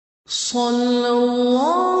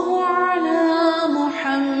സല്ലല്ലാഹു അലാ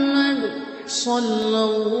മുഹമ്മദ്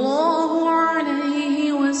സല്ലല്ലാഹു അലൈഹി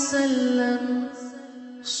വസല്ലം.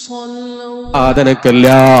 ആദനക്കല്ല,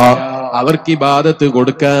 അവർക്ക് ഇബാദത്ത്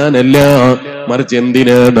കൊടുക്കാനല്ല, മറിച്ച്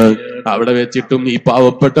എന്തിനാണ്? അവിടെ വെച്ചിട്ടും ഈ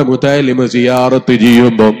പാവപ്പെട്ട മുതഅല്ലിമ സിയാറത്ത്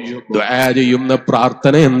ചെയ്യുമ്പോ ദുആ ചെയ്യുന്ന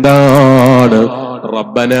പ്രാർത്ഥന എന്താണ്?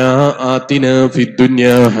 റബ്ബനാ ആതിനാ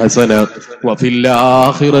ഫിദ്ദുനിയാ ഹസന വഫിൽ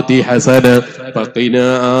ആഖിറതി ഹസന വഖിനാ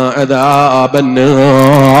അദാബന്നാർ.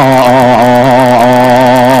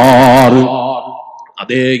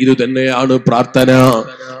 അതേ, ഇത് തന്നെയാണ് പ്രാർത്ഥന,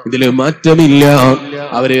 ഇതില് മാറ്റമില്ല.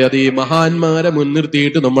 അവരെ അതേ മഹാന്മാരെ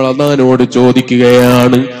മുൻനിർത്തിയിട്ട് നമ്മൾ അല്ലാഹുവിനോട്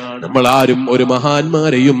ചോദിക്കുകയാണ്. നമ്മൾ ആരും ഒരു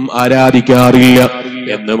മഹാന്മാരെയും ആരാധിക്കാറില്ല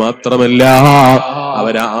എന്ന് മാത്രമല്ല,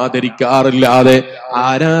 അവരെ ആദരിക്കാറില്ലാതെ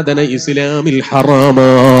ആരാധന ഇസ്ലാമിൽ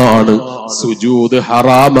ഹറാമാണ്, സുജൂദ്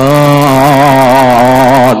ഹറാമാണ്.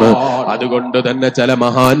 അതുകൊണ്ട് തന്നെ ചില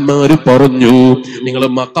മഹാന്മാര് പറഞ്ഞു, നിങ്ങൾ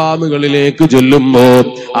മഖാമുകളിലേക്ക് ചെല്ലുമ്പോ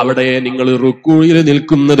അവിടെ നിങ്ങൾ റുക്കൂയിൽ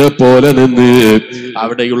നിൽക്കുന്നത് പോലെ നിന്ന്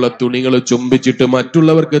അവിടെയുള്ള തുണികൾ ചുംബിച്ചിട്ട്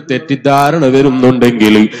മറ്റുള്ളവർക്ക് തെറ്റിദ്ധാരണ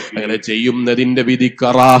വരുന്നുണ്ടെങ്കിൽ അങ്ങനെ ചെയ്യുന്നതിന്റെ വിധി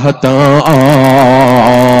കറാഹത്താണ്.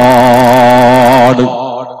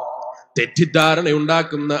 തെറ്റിദ്ധാരണ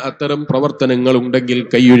ഉണ്ടാക്കുന്ന അത്തരം പ്രവർത്തനങ്ങൾ ഉണ്ടെങ്കിൽ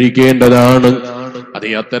കൈയൊഴിക്കേണ്ടതാണ്. അതേ,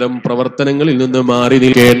 അത്തരം പ്രവർത്തനങ്ങളിൽ നിന്ന് മാറി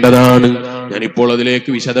നിൽക്കേണ്ടതാണ്. ഞാനിപ്പോൾ അതിലേക്ക്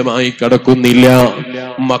വിശദമായി കടക്കുന്നില്ല.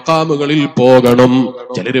 മഖാമുകളിൽ പോകണം.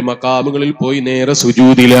 ചിലര് മഖാമുകളിൽ പോയി നേരെ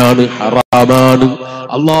സുജൂദിലാണ്, ഹറാമാണ്.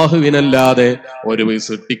 അല്ലാഹുവിനല്ലാതെ ഒരു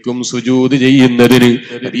സൃഷ്ടിക്കും സുജൂദ് ചെയ്യുന്നതിന്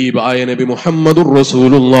ഹബീബായ നബി മുഹമ്മദുർ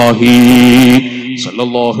റസൂലുള്ളാഹി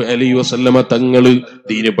സ്വല്ലല്ലാഹു അലൈഹി വസല്ലമ തങ്ങള്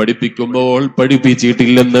ദീന് പഠിപ്പിക്കുമ്പോൾ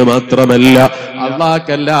പഠിപ്പിച്ചിട്ടില്ലെന്ന് മാത്രമല്ല,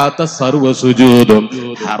 അല്ലാഹുക്കല്ലാത്ത സർവ്വ സുജൂദും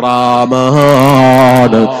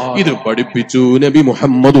ഹറാമാണ്. ഇത് പഠിപ്പിച്ചു നബി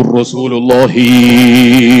മുഹമ്മദുർ റസൂലുള്ളാഹി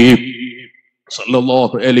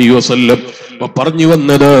സ്വല്ലല്ലാഹു അലൈഹി വസല്ലം. പറഞ്ഞു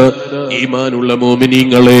വന്നത്, ഈമാനുള്ള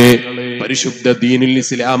മുഅ്മിനീങ്ങളെ, പരിശുദ്ധ ദീനുൽ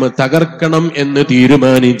ഇസ്ലാം തകർക്കണം എന്ന്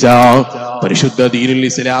തീരുമാനിച്ച, പരിശുദ്ധ ദീനുൽ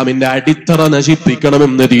ഇസ്ലാമിന്റെ അടിത്തറ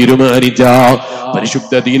നശിപ്പിക്കണമെന്ന് തീരുമാനിച്ച,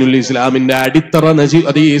 പരിശുദ്ധ ദീനുൽ ഇസ്ലാമിന്റെ അടിത്തറ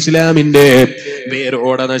അതേ ഇസ്ലാമിന്റെ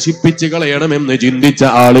വേരോടെ നശിപ്പിച്ച് കളയണമെന്ന് ചിന്തിച്ച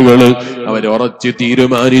ആളുകൾ അവരുറച്ച്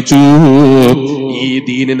തീരുമാനിച്ചു, ഈ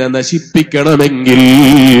ദീനിനെ നശിപ്പിക്കണമെങ്കിൽ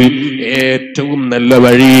ഏറ്റവും നല്ല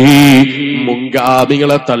വഴി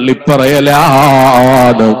മുൻഗാമികളെ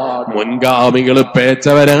തള്ളിപ്പറയലാണ്, മുൻഗാമികള്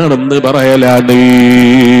പേച്ചവരാണെന്ന് പറയലാണ്.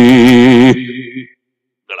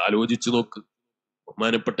 നിങ്ങൾ ആലോചിച്ചു നോക്ക്.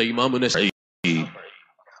 ബഹുമാനപ്പെട്ട ഇമാമുന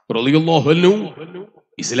റളിയല്ലാഹു അൻഹു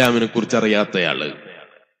ഇസ്ലാമിനെ കുറിച്ച് അറിയാത്തയാള്.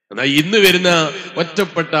 എന്നാൽ ഇന്ന് വരുന്ന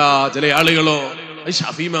ഒറ്റപ്പെട്ട ചില ആളുകളോ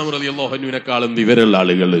ഷാഫി ഇമാം റളിയല്ലാഹു അൻഹുവിനെക്കാളും വിവരമുള്ള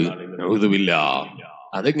ആളുകള്. നഊദുബില്ലാഹ്.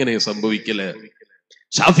 അതെങ്ങനെ സംഭവിക്കല്?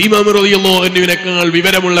 ഷാഫി ഇമാം റളിയല്ലാഹു അൻഹുവിനേക്കാൾ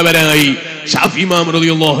വിവരമുള്ളവരായി ഷാഫി ഇമാം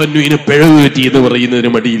റളിയല്ലാഹു അൻഹുവിനെ പിഴവ് പറ്റി എന്ന് പറയുന്നതിന്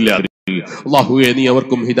മടിയില്ല. അല്ലാഹുവേ, നീ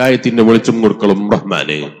അവർക്കും ഹിദായത്തിന്റെ വെളിച്ചം കൊടുക്കണം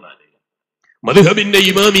റഹ്മാനെ. മദ്ഹബിന്റെ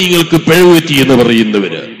ഇമാമിങ്ങൾക്ക് പിഴവ് പറ്റി എന്ന്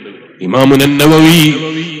പറയുന്നവര്, ഇമാമുൻ നവവി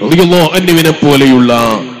റളിയല്ലാഹു അൻഹുവിനെ പോലെയുള്ള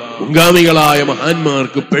മുൻഗാമികളായ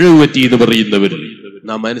മഹാന്മാർക്ക് പിഴവ് പറ്റി എന്ന് പറയുന്നവര്,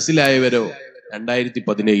 നാം മനസ്സിലായവരോ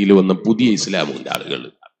 2017 വന്ന പുതിയ ഇസ്ലാമിന്റെ ആളുകൾ.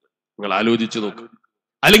 നിങ്ങൾ ആലോചിച്ചു നോക്ക്.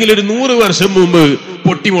 അല്ലെങ്കിൽ ഒരു 100 വർഷം മുമ്പ്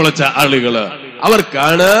പൊട്ടിമുളച്ച ആളുകള്,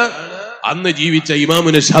 അവർക്കാണ് അന്ന് ജീവിച്ച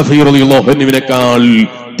ഇമാമുന ശാഫി റളിയല്ലാഹു അൻഹുവിനേക്കാൾ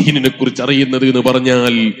ദീനിനെ കുറിച്ച് അറിയുന്നത് എന്ന്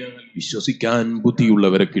പറഞ്ഞാൽ വിശ്വസിക്കാൻ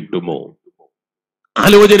ബുദ്ധിയുള്ളവരെ കിട്ടുമോ?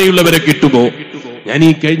 ആലോചനയുള്ളവരെ കിട്ടുമോ? ഞാൻ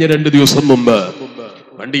ഈ കഴിഞ്ഞ 2 ദിവസം മുമ്പ്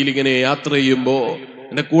വണ്ടിയിൽ ഇങ്ങനെ യാത്ര ചെയ്യുമ്പോ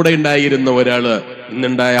എന്റെ കൂടെ ഉണ്ടായിരുന്ന ഒരാള്,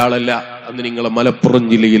 ഇന്നുണ്ടായ ആളല്ല, അന്ന് നിങ്ങളെ മലപ്പുറം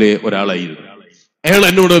ജില്ലയിലെ ഒരാളായിരുന്നു. അയാൾ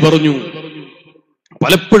എന്നോട് പറഞ്ഞു,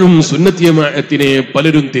 പലപ്പോഴും സുന്നത്ത് ജമാഅത്തിനെ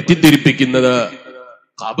പലരും തെറ്റിദ്ധരിപ്പിക്കുന്നത്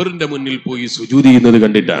ഖബറിന്റെ മുന്നിൽ പോയി സുജൂദ് ചെയ്യുന്നത്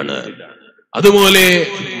കണ്ടിട്ടാണ്. അതുപോലെ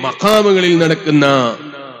മഖാമുകളിൽ നടക്കുന്ന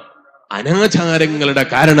അനാചാരങ്ങളുടെ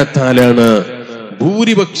കാരണത്താലാണ്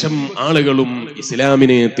ഭൂരിപക്ഷം ആളുകളും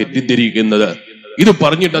ഇസ്ലാമിനെ തെറ്റിദ്ധരിക്കുന്നത്. ഇത്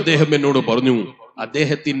പറഞ്ഞിട്ട് അദ്ദേഹം എന്നോട് പറഞ്ഞു,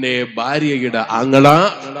 അദ്ദേഹത്തിന്റെ ഭാര്യയുടെ ആങ്ങള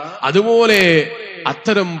അതുപോലെ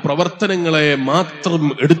അത്തരം പ്രവർത്തനങ്ങളെ മാത്രം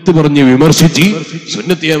എടുത്തു പറഞ്ഞ് വിമർശിച്ച്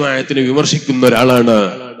സുന്നത്ത് ജമാഅത്തിനെ വിമർശിക്കുന്ന ഒരാളാണ്.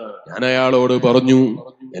 ഞാൻ അയാളോട് പറഞ്ഞു,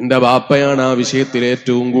 എന്റെ ബാപ്പയാണ് ആ വിഷയത്തിൽ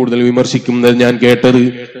ഏറ്റവും കൂടുതൽ വിമർശിക്കുന്നത് ഞാൻ കേട്ടത്.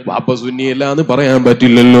 ബാപ്പ സുന്നിയല്ല എന്ന് പറയാൻ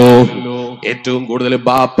പറ്റില്ലല്ലോ. ഏറ്റവും കൂടുതൽ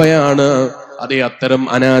ബാപ്പയാണ് അതേ അത്തരം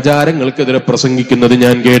അനാചാരങ്ങൾക്കെതിരെ പ്രസംഗിക്കുന്നത്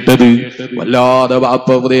ഞാൻ കേട്ടത്. വല്ലാതെ ബാപ്പ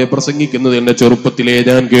അതേ പ്രസംഗിക്കുന്നത് എന്റെ ചെറുപ്പത്തിലേ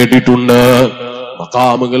ഞാൻ കേട്ടിട്ടുണ്ട്.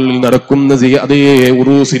 മഖാമുകളിൽ നടക്കുന്ന അതേ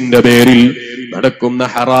ഉറൂസിന്റെ പേരിൽ നടക്കുന്ന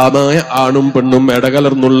ഹറാമായ ആണും പെണ്ണും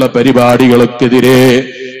ഇടകലർന്നുള്ള പരിപാടികൾക്കെതിരെ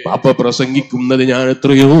പാപ്പ പ്രസംഗിക്കുന്നത് ഞാൻ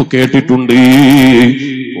എത്രയോ കേട്ടിട്ടുണ്ട്.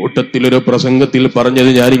 കൂട്ടത്തിലൊരു പ്രസംഗത്തിൽ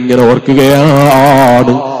പറഞ്ഞത് ഞാൻ ഇങ്ങനെ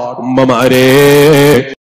ഓർക്കുകയാണ്, ഉമ്മമാരെ,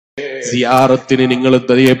 സിയാറത്തിന് നിങ്ങൾ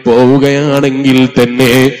തനിയെ പോവുകയാണെങ്കിൽ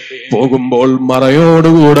തന്നെ പോകുമ്പോൾ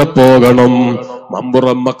മറയോടുകൂടെ പോകണം.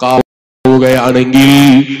 മമ്പുറം മഖാം പോവുകയാണെങ്കിൽ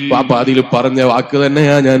പാപ്പ അതിൽ പറഞ്ഞ വാക്ക്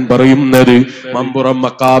തന്നെയാ ഞാൻ പറയുന്നത്. മമ്പുറം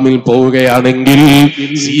മഖാമിൽ പോവുകയാണെങ്കിൽ,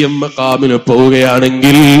 സിഎം മഖാമിൽ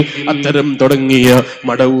പോവുകയാണെങ്കിൽ, അത്തരം തുടങ്ങിയ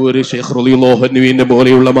മടവൂര് ഷെയ്ഖ് റളിയല്ലാഹു അൻഹുവിന്റെ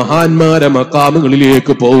പോലെയുള്ള മഹാന്മാരെ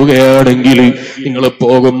മഖാമുകളിലേക്ക് പോവുകയാണെങ്കിൽ നിങ്ങൾ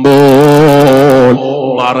പോകുമ്പോൾ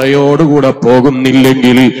മറയോടുകൂടെ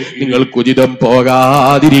പോകുന്നില്ലെങ്കിൽ നിങ്ങൾക്ക് ഉചിതം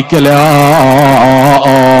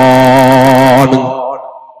പോകാതിരിക്കലാണ്.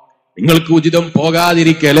 നിങ്ങൾക്ക് ഉചിതം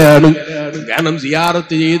പോകാതിരിക്കലാണ്. കാരണം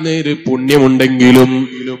സിയാറത്ത് ചെയ്യുന്നതിന് പുണ്യമുണ്ടെങ്കിലും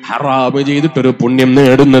ഹറാമ് ചെയ്തിട്ടൊരു പുണ്യം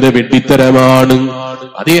നേടുന്നത് വെട്ടിത്തരമാണ്.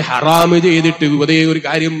 അതേ ഹറാമ് ചെയ്തിട്ട് അതേ ഒരു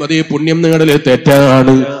കാര്യം അതേ പുണ്യം നേടല്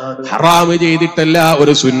തെറ്റാണ്. ഹറാമ് ചെയ്തിട്ടല്ല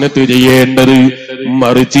ഒരു സുന്നത്ത് ചെയ്യേണ്ടത്.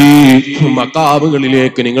 മറിച്ച്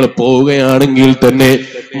മഖാമുകളിലേക്ക് നിങ്ങൾ പോവുകയാണെങ്കിൽ തന്നെ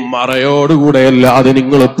മറയോടുകൂടെ അല്ലാതെ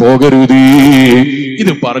നിങ്ങൾ പോകരുത്.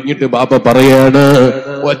 ഇത് പറഞ്ഞിട്ട് ബാപ്പ പറയാണ്,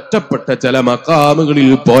 ഒറ്റപ്പെട്ട ചില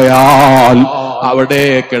മഖാമുകളിൽ പോയാൽ അവിടെ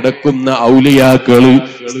കിടക്കുന്ന ഔലിയാക്കള്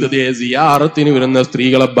സിയാറത്തിന് വരുന്ന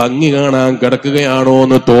സ്ത്രീകളെ ഭംഗി കാണാൻ കിടക്കുകയാണോ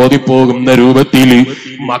എന്ന് തോന്നിപ്പോകുന്ന രൂപത്തിൽ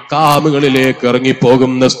മഖാമുകളിലേക്ക്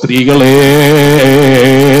ഇറങ്ങിപ്പോകുന്ന സ്ത്രീകളെ,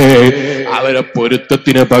 അവരെ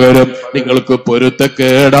പൊരുത്തത്തിന് പകരം നിങ്ങൾക്ക്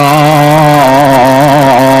പൊരുത്തക്കേടാണ്.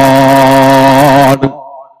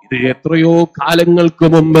 ഇത് എത്രയോ കാലങ്ങൾക്ക്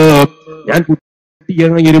മുമ്പ് ഞാൻ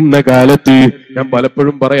കുട്ടിയായിരുന്ന കാലത്ത്, ഞാൻ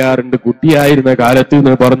പലപ്പോഴും പറയാറുണ്ട് കുട്ടിയായിരുന്ന കാലത്ത്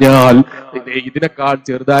എന്ന് പറഞ്ഞാൽ ഇതിനേക്കാൾ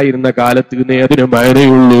ചെറുതായിരുന്ന കാലത്ത് അതിന്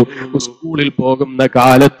മഴയുള്ളൂ. സ്കൂളിൽ പോകുന്ന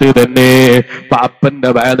കാലത്ത് തന്നെ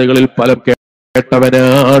പാപ്പന്റെ വേദകളിൽ പലം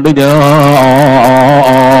കേട്ടവനാണ് ഞാൻ.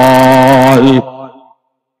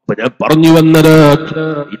 ഞാൻ പറഞ്ഞു വന്നത്,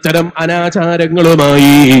 ഇത്തരം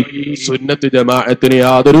അനാചാരങ്ങളുമായി സുന്നത്ത് ജമാഅത്തിന്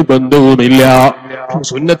യാതൊരു ബന്ധവുമില്ല.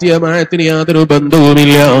 സുന്നത്ത് ജമാഅത്തിന് യാതൊരു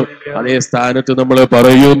ബന്ധവുമില്ല. അതേ സ്ഥാനത്ത് നമ്മൾ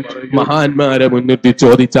പറയും, മഹാന്മാരെ മുന്നിട്ട്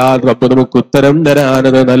ചോദിച്ചാൽ റബ്ബ് നമുക്ക് ഉത്തരം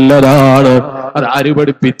തരാനത് നല്ലതാണ്. അത് ആര്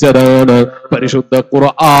പഠിപ്പിച്ചതാണ്? പരിശുദ്ധ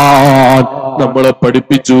ഖുർആൻ നമ്മളെ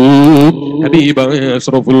പഠിപ്പിച്ചു. ഹബീബായ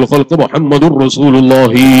അഷ്റഫുൽ ഖൽഖ് മുഹമ്മദുർ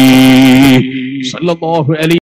റസൂലുള്ളാഹി സ്വല്ലല്ലാഹു അലൈഹി